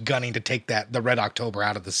very much gunning to take the Red October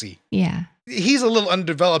out of the sea. Yeah. He's a little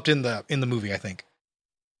undeveloped in the movie, I think.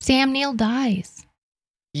 Sam Neill dies.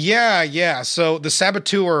 Yeah. So the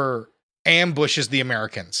saboteur ambushes the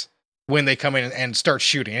Americans when they come in and start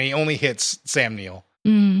shooting, and he only hits Sam Neill.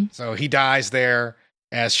 Mm-hmm. So he dies there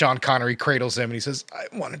as Sean Connery cradles him, and he says, "I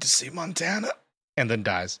wanted to see Montana," and then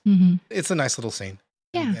dies. Mm-hmm. It's a nice little scene.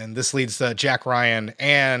 Yeah. And this leads Jack Ryan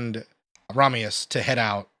and Ramius to head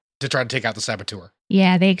out to try to take out the saboteur.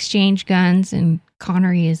 Yeah, they exchange guns, and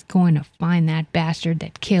Connery is going to find that bastard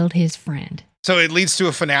that killed his friend. So it leads to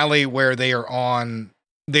a finale where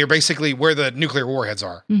they're basically where the nuclear warheads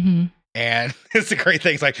are. Mm-hmm. And it's a great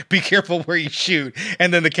thing. It's like, be careful where you shoot.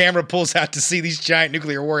 And then the camera pulls out to see these giant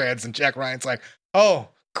nuclear warheads. And Jack Ryan's like, oh,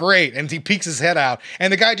 great. And he peeks his head out.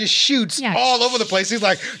 And the guy just shoots all over the place. He's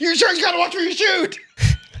like, you sure you got to watch where you shoot.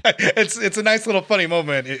 It's a nice little funny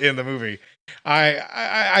moment in the movie.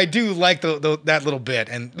 I do like that little bit.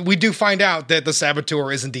 And we do find out that the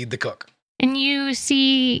saboteur is indeed the cook. And you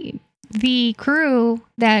see the crew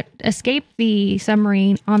that escaped the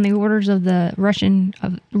submarine on the orders of the Russian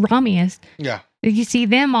of Romeus. Yeah. You see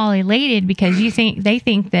them all elated because they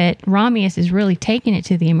think that Romeus is really taking it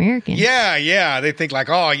to the Americans. Yeah. They think like,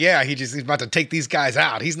 oh yeah, he's about to take these guys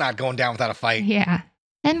out. He's not going down without a fight. Yeah.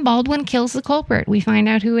 And Baldwin kills the culprit. We find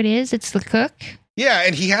out who it is. It's the cook. Yeah,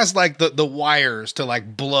 and he has like the wires to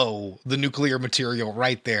like blow the nuclear material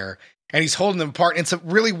right there. And he's holding them apart. And it's a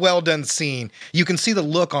really well done scene. You can see the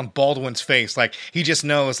look on Baldwin's face. Like, he just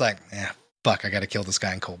knows, like, fuck, I got to kill this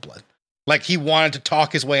guy in cold blood. Like, he wanted to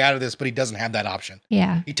talk his way out of this, but he doesn't have that option.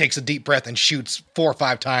 Yeah. He takes a deep breath and shoots 4 or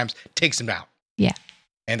 5 times, takes him out. Yeah.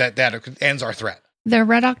 And that ends our threat. The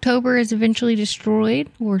Red October is eventually destroyed,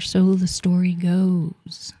 or so the story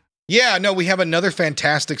goes. Yeah, no, we have another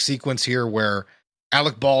fantastic sequence here where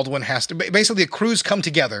Alec Baldwin has to... Basically, the crews come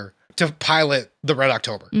together to pilot the Red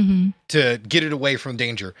October, to get it away from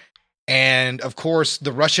danger. And of course,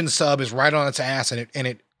 the Russian sub is right on its ass, and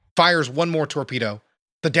it fires one more torpedo.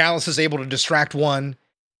 The Dallas is able to distract one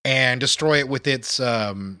and destroy it with its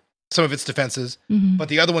some of its defenses, but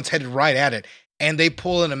the other one's headed right at it. And they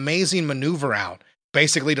pull an amazing maneuver out,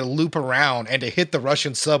 basically to loop around and to hit the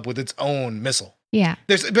Russian sub with its own missile. Yeah.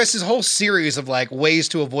 There's this whole series of like ways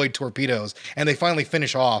to avoid torpedoes, and they finally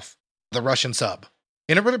finish off the Russian sub.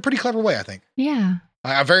 In a pretty clever way, I think. Yeah.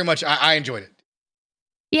 I very much, I enjoyed it.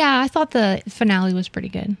 Yeah, I thought the finale was pretty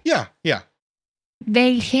good. Yeah.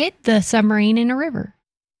 They hit the submarine in a river.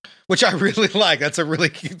 Which I really like. That's a really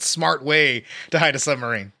smart way to hide a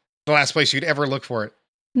submarine. The last place you'd ever look for it.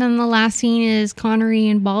 And then the last scene is Connery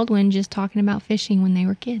and Baldwin just talking about fishing when they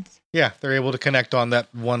were kids. Yeah, they're able to connect on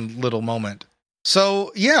that one little moment.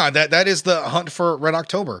 So, yeah, that is the hunt for Red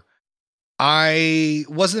October. I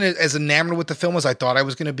wasn't as enamored with the film as I thought I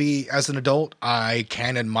was going to be as an adult. I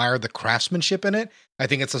can admire the craftsmanship in it. I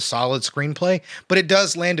think it's a solid screenplay, but it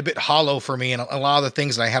does land a bit hollow for me. And a lot of the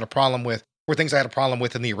things that I had a problem with were things I had a problem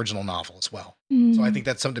with in the original novel as well. So I think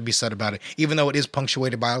that's something to be said about it, even though it is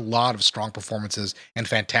punctuated by a lot of strong performances and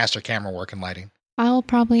fantastic camera work and lighting. I'll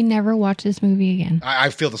probably never watch this movie again. I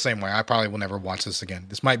feel the same way. I probably will never watch this again.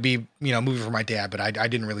 This might be, a movie for my dad, but I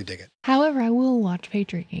didn't really dig it. However, I will watch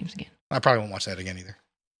Patriot Games again. I probably won't watch that again either.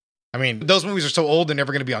 I mean, those movies are so old, they're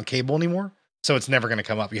never going to be on cable anymore. So it's never going to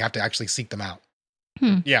come up. You have to actually seek them out.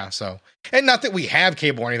 Yeah, so. And not that we have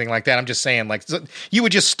cable or anything like that. I'm just saying, like, you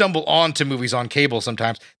would just stumble onto movies on cable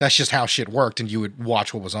sometimes. That's just how shit worked, and you would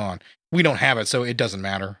watch what was on. We don't have it, so it doesn't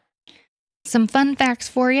matter. Some fun facts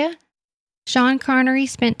for you. Sean Connery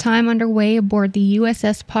spent time underway aboard the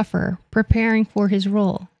USS Puffer, preparing for his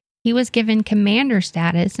role. He was given commander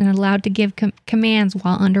status and allowed to give commands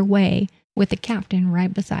while underway, with the captain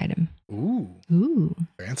right beside him. Ooh.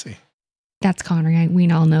 Fancy. That's Connery. We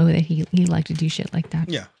all know that he liked to do shit like that.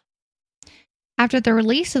 Yeah. After the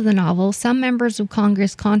release of the novel, some members of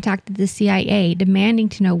Congress contacted the CIA demanding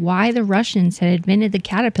to know why the Russians had invented the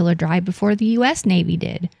Caterpillar drive before the U.S. Navy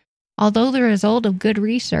did. Although the result of good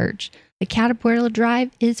research, the Caterpillar drive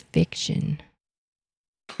is fiction.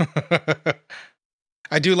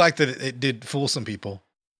 I do like that it did fool some people.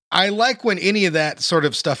 I like when any of that sort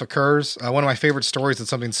of stuff occurs. One of my favorite stories that's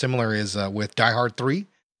something similar is with Die Hard 3.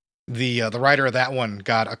 The writer of that one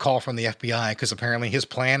got a call from the FBI because apparently his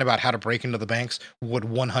plan about how to break into the banks would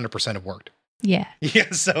 100% have worked. Yeah.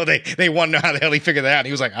 Yeah, so they want to know how the hell he figured that out. And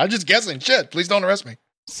he was like, I'm just guessing. Shit, please don't arrest me.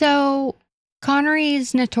 So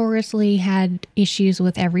Connery's notoriously had issues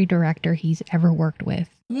with every director he's ever worked with.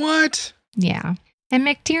 What? Yeah. And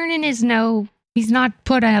McTiernan he's not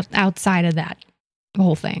put outside of that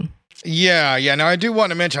whole thing. Yeah. Now, I do want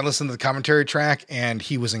to mention, I listened to the commentary track, and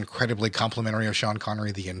he was incredibly complimentary of Sean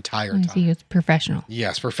Connery the entire time. He was professional.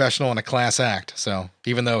 Yes, professional and a class act. So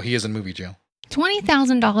even though he is in movie jail.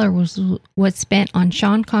 $20,000 was spent on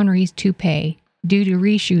Sean Connery's toupee due to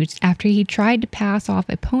reshoots after he tried to pass off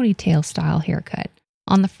a ponytail-style haircut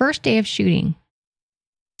on the first day of shooting.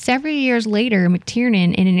 Several years later,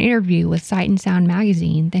 McTiernan, in an interview with Sight and Sound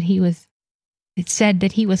magazine, said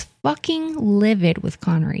that he was fucking livid with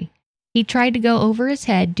Connery. He tried to go over his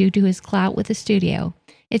head due to his clout with the studio.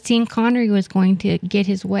 It seemed Connery was going to get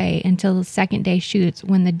his way until the second day shoots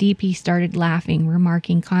when the DP started laughing,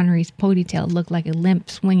 remarking Connery's ponytail looked like a limp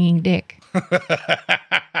swinging dick.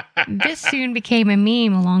 This soon became a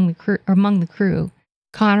meme among the crew.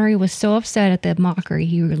 Connery was so upset at the mockery,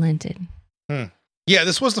 he relented. Yeah,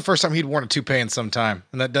 this was the first time he'd worn a toupee in some time.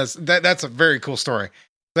 And that's a very cool story.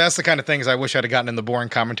 That's the kind of things I wish I'd have gotten in the boring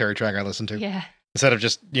commentary track I listened to. Yeah. Instead of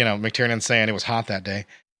just, McTiernan saying it was hot that day.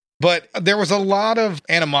 But there was a lot of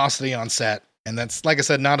animosity on set. And that's, like I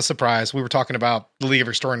said, not a surprise. We were talking about The League of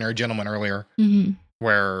Extraordinary Gentlemen earlier,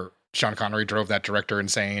 where Sean Connery drove that director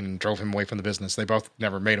insane and drove him away from the business. They both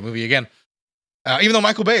never made a movie again. Even though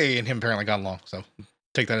Michael Bay and him apparently got along. So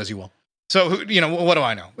take that as you will. So, what do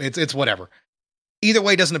I know? It's whatever. Either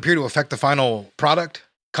way, it doesn't appear to affect the final product.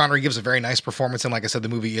 Connery gives a very nice performance. And like I said, the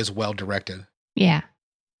movie is well directed. Yeah.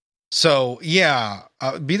 So, yeah,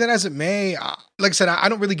 be that as it may, like I said, I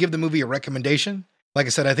don't really give the movie a recommendation. Like I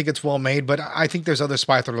said, I think it's well made, but I think there's other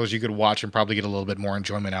spy thrillers you could watch and probably get a little bit more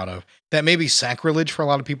enjoyment out of. That may be sacrilege for a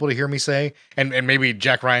lot of people to hear me say, and maybe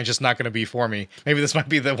Jack Ryan's just not going to be for me. Maybe this might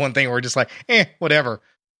be the one thing where we're just like, whatever.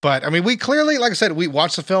 But, I mean, we clearly, like I said, we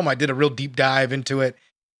watched the film. I did a real deep dive into it,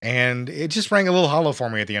 and it just rang a little hollow for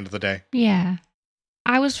me at the end of the day. Yeah.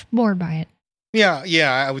 I was bored by it. Yeah,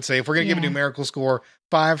 I would say if we're going to give a numerical score,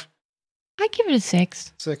 5. I give it a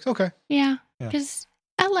 6. 6, okay. Yeah, because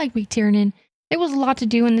I like McTiernan. There was a lot to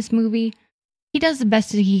do in this movie. He does the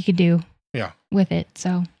best that he could do with it,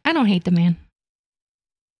 so I don't hate the man.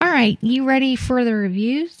 All right, you ready for the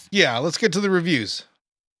reviews? Yeah, let's get to the reviews.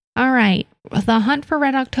 All right, The Hunt for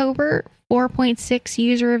Red October, 4.6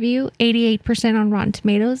 user review, 88% on Rotten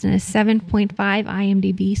Tomatoes, and a 7.5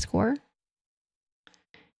 IMDb score.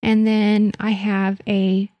 And then I have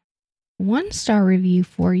a 1-star review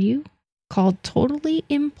for you called Totally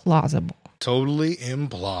Implausible. Totally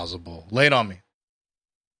implausible. Lay it on me.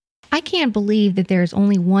 I can't believe that there is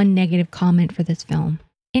only one negative comment for this film.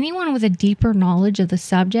 Anyone with a deeper knowledge of the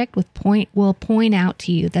subject will point out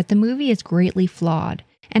to you that the movie is greatly flawed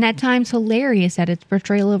and at times hilarious at its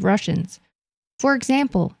portrayal of Russians. For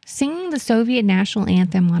example, singing the Soviet national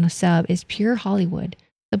anthem on a sub is pure Hollywood.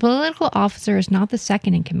 The political officer is not the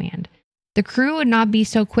second in command. The crew would not be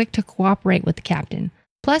so quick to cooperate with the captain.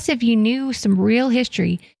 Plus, if you knew some real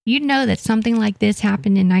history, you'd know that something like this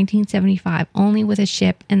happened in 1975 only with a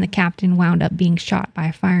ship and the captain wound up being shot by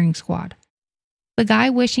a firing squad. The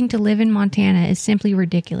guy wishing to live in Montana is simply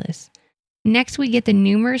ridiculous. Next, we get the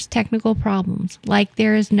numerous technical problems, like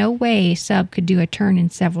there is no way a sub could do a turn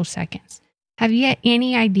in several seconds. Have you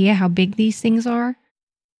any idea how big these things are?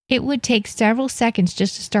 It would take several seconds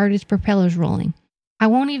just to start its propellers rolling. I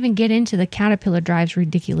won't even get into the caterpillar drive's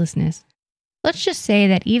ridiculousness. Let's just say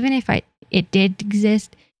that even if it did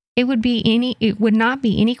exist, it would not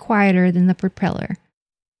be any quieter than the propeller.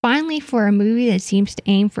 Finally, for a movie that seems to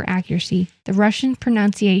aim for accuracy, the Russian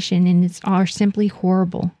pronunciation in it are simply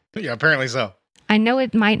horrible. Yeah, apparently so. I know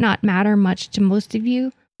it might not matter much to most of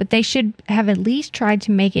you, but they should have at least tried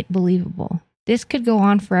to make it believable. This could go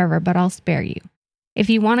on forever, but I'll spare you.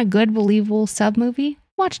 If you want a good, believable sub-movie,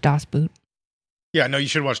 watch Das Boot. Yeah, no, you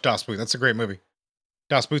should watch Das Boot. That's a great movie.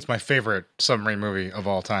 Das Boot's my favorite submarine movie of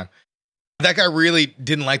all time. That guy really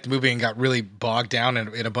didn't like the movie and got really bogged down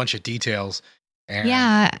in a bunch of details. And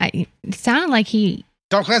it sounded like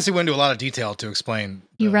Tom Clancy went into a lot of detail to explain.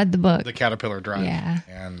 You read the book. The caterpillar drive. Yeah.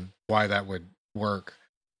 And why that would work.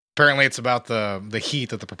 Apparently it's about the heat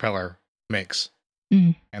that the propeller makes.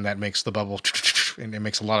 Mm. And that makes the bubble, and it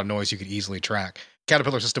makes a lot of noise you could easily track.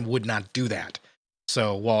 Caterpillar system would not do that.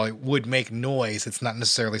 So while it would make noise, it's not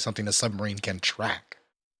necessarily something a submarine can track.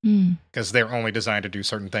 Because they're only designed to do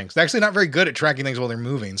certain things. They're actually not very good at tracking things while they're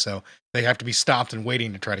moving, so they have to be stopped and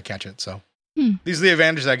waiting to try to catch it. So these are the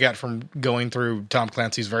advantages I got from going through Tom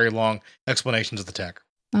Clancy's very long explanations of the tech.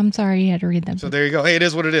 I'm sorry you had to read them. So there you go. Hey, it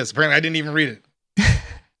is what it is. Apparently I didn't even read it.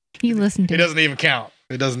 You listened to it. It doesn't even count.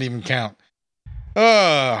 It doesn't even count.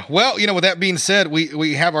 Well, with that being said,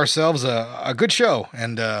 we have ourselves a good show.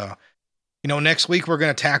 And, next week we're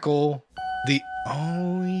going to tackle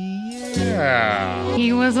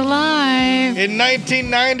he was alive. In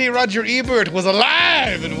 1990, Roger Ebert was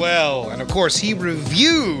alive and well. And of course, he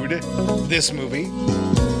reviewed this movie.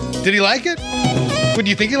 Did he like it? What do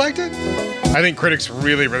you think he liked it? I think critics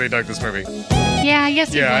really, really dug this movie. Yeah, I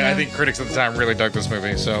guess. Yeah, I think critics at the time really dug this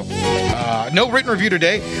movie. So, no written review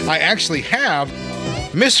today. I actually have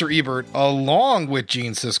Mr. Ebert along with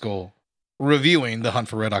Gene Siskel reviewing The Hunt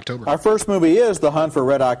for Red October. Our first movie is The Hunt for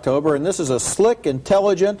Red October, and this is a slick,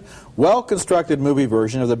 intelligent, well-constructed movie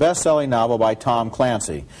version of the best-selling novel by Tom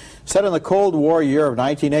Clancy. Set in the Cold War year of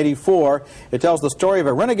 1984, it tells the story of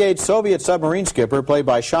a renegade Soviet submarine skipper, played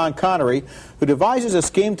by Sean Connery, who devises a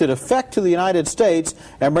scheme to defect to the United States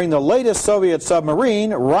and bring the latest Soviet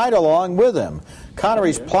submarine right along with him.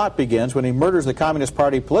 Connery's plot begins when he murders the Communist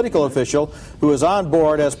Party political official who is on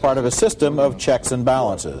board as part of a system of checks and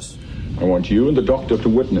balances. I want you and the doctor to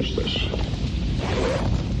witness this.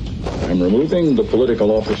 I'm removing the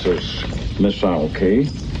political officer's missile key.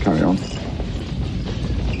 Carry on.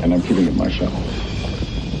 And I'm keeping it myself.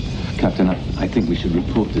 Captain, I think we should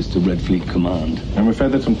report this to Red Fleet Command. I'm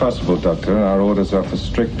afraid that's impossible, Doctor. Our orders are for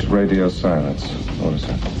strict radio silence. Orders,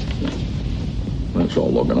 sir. That's all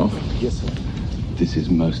long enough. Yes, sir. This is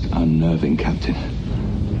most unnerving, Captain.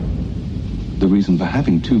 The reason for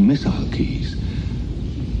having two missile keys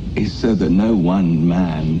is so that no one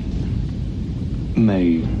man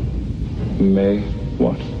may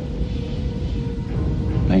what?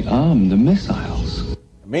 May arm the missiles.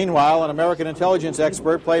 Meanwhile, an American intelligence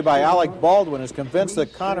expert played by Alec Baldwin is convinced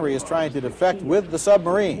that Connery is trying to defect with the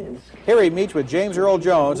submarine. Here he meets with James Earl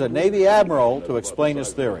Jones, a Navy admiral, to explain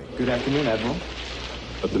his theory. Good afternoon, Admiral.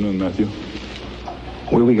 Afternoon, Matthew.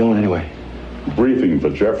 Where are we going anyway? Briefing for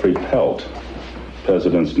Jeffrey Pelt,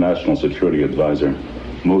 President's National Security Advisor.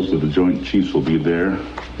 Most of the Joint Chiefs will be there,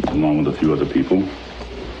 along with a few other people.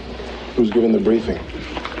 Who's giving the briefing?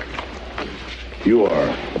 You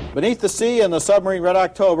are. Beneath the sea in the submarine Red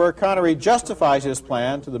October, Connery justifies his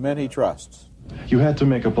plan to the men he trusts. You had to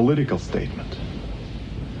make a political statement.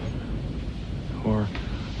 Or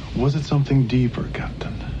was it something deeper,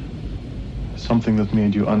 Captain? Something that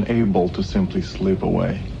made you unable to simply slip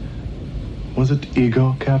away? Was it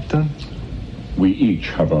ego, Captain? We each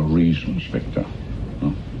have our reasons, Victor.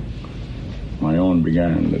 Huh? My own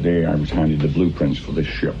began the day I was handed the blueprints for this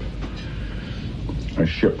ship. A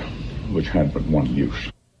ship which had but one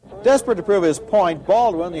use. Desperate to prove his point,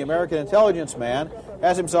 Baldwin, the American intelligence man,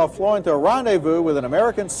 has himself flown to a rendezvous with an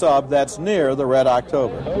American sub that's near the Red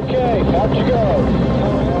October. Okay, out you go.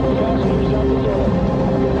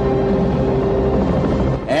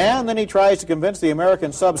 And then he tries to convince the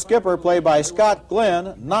American sub skipper, played by Scott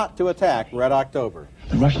Glenn, not to attack Red October.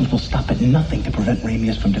 The Russians will stop at nothing to prevent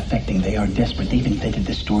Ramius from defecting. They are desperate. They've invented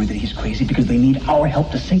this story that he's crazy because they need our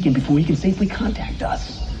help to sink him before he can safely contact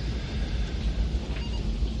us.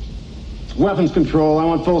 Weapons control, I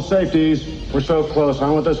want full safeties. We're so close, I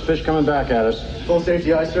don't want those fish coming back at us. Full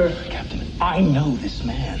safety, aye, sir. Captain, I know this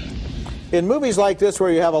man. In movies like this, where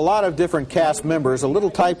you have a lot of different cast members, a little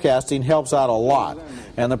typecasting helps out a lot.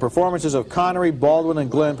 And the performances of Connery, Baldwin,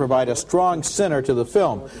 and Glenn provide a strong center to the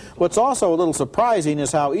film. What's also a little surprising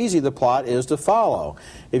is how easy the plot is to follow.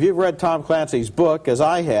 If you've read Tom Clancy's book, as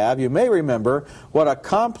I have, you may remember what a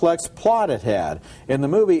complex plot it had. In the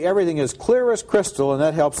movie, everything is clear as crystal, and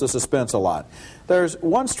that helps the suspense a lot. There's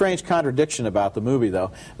one strange contradiction about the movie,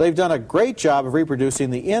 though. They've done a great job of reproducing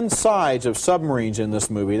the insides of submarines in this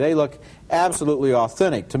movie. They look absolutely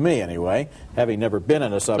authentic, to me anyway, having never been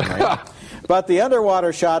in a submarine. But the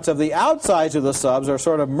underwater shots of the outsides of the subs are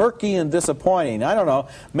sort of murky and disappointing. I don't know,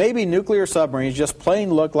 maybe nuclear submarines just plain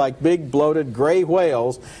look like big, bloated, gray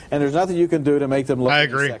whales, and there's nothing you can do to make them look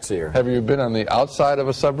sexier. Have you been on the outside of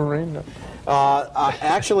a submarine?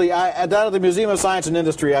 Actually, down at the Museum of Science and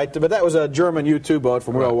Industry, but that was a German U-2 boat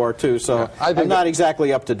from World War II, so I'm not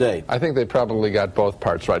exactly up to date. I think they probably got both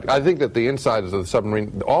parts right. I think that the insides of the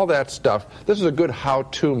submarine, all that stuff, this is a good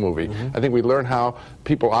how-to movie. I think we learn how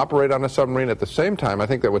people operate on a submarine. At the same time, I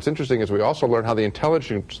think that what's interesting is we also learn how the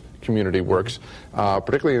intelligence community works,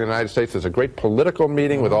 particularly in the United States. There's a great political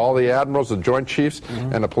meeting with all the admirals, the Joint Chiefs,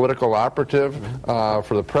 and a political operative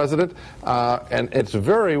for the president, and it's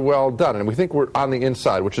very well done. And we think we're on the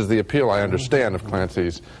inside, which is the appeal, I understand, of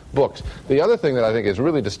Clancy's books. The other thing that I think is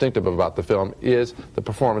really distinctive about the film is the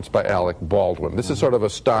performance by Alec Baldwin. This is sort of a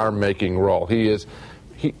star-making role. He is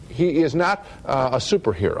not a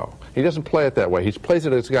superhero. He doesn't play it that way. He plays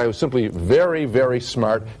it as a guy who's simply very, very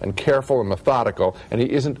smart and careful and methodical, and he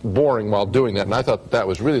isn't boring while doing that. And I thought that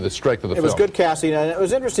was really the strength of the film. It was good casting, and it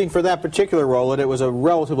was interesting for that particular role that it was a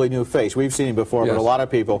relatively new face. We've seen him before, but a lot of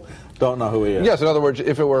people don't know who he is. Yes, in other words,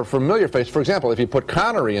 if it were a familiar face, for example, if you put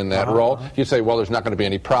Connery in that role, you'd say, well, there's not going to be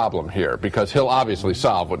any problem here, because he'll obviously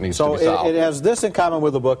solve what needs to be solved. So it has this in common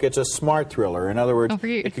with the book. It's a smart thriller. In other words,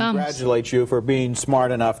 it congratulates you for being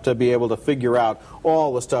smart enough to be able to figure out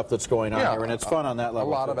all the stuff that's going on here, and it's fun on that level.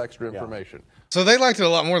 A lot of extra information. So they liked it a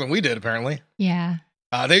lot more than we did, apparently. Yeah.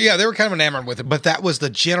 They were kind of enamored with it, but that was the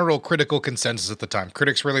general critical consensus at the time.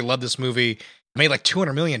 Critics really loved this movie. Made like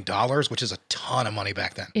 $200 million, which is a ton of money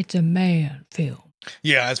back then. It's a man film.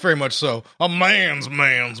 Yeah, it's very much so. A man's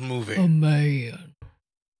movie. A man.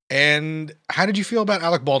 And how did you feel about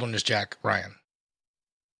Alec Baldwin as Jack Ryan?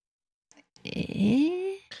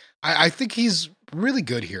 I think he's really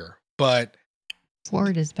good here, but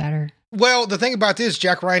Ford is better. Well, the thing about this,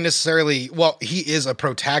 Jack Ryan he is a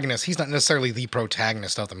protagonist. He's not necessarily the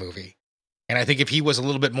protagonist of the movie. And I think if he was a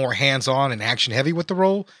little bit more hands-on and action-heavy with the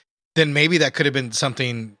role, then maybe that could have been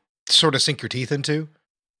something sort of sink your teeth into.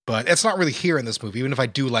 But it's not really here in this movie, even if I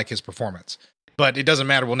do like his performance. But it doesn't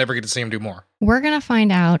matter. We'll never get to see him do more. We're going to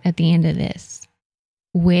find out at the end of this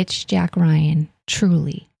which Jack Ryan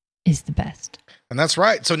truly is the best. And that's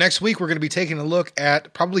right. So next week, we're going to be taking a look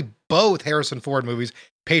at probably both Harrison Ford movies,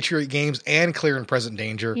 Patriot Games and Clear and Present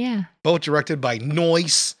Danger. Yeah. Both directed by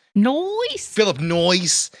Noyce. Philip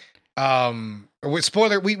Noyce.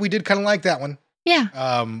 Spoiler, we did kind of like that one.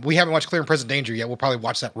 Yeah. We haven't watched Clear and Present Danger yet. We'll probably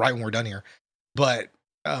watch that right when we're done here. But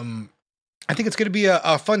I think it's going to be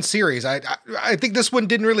a fun series. I think this one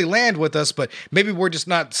didn't really land with us, but maybe we're just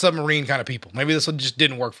not submarine kind of people. Maybe this one just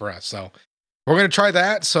didn't work for us. So we're going to try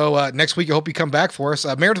that. So next week, I hope you come back for us.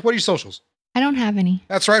 Meredith, what are your socials? I don't have any.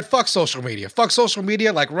 That's right. Fuck social media. Fuck social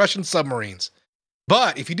media like Russian submarines.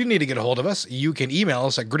 But if you do need to get a hold of us, you can email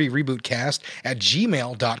us at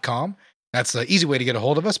grittyRebootcast@gmail.com. That's the easy way to get a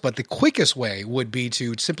hold of us. But the quickest way would be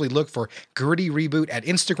to simply look for Gritty Reboot at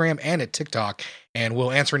Instagram and at TikTok, and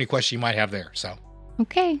we'll answer any question you might have there. So,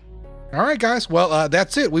 okay. All right, guys. Well,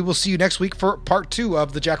 that's it. We will see you next week for part 2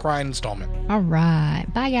 of the Jack Ryan installment. All right.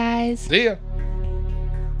 Bye, guys. See ya.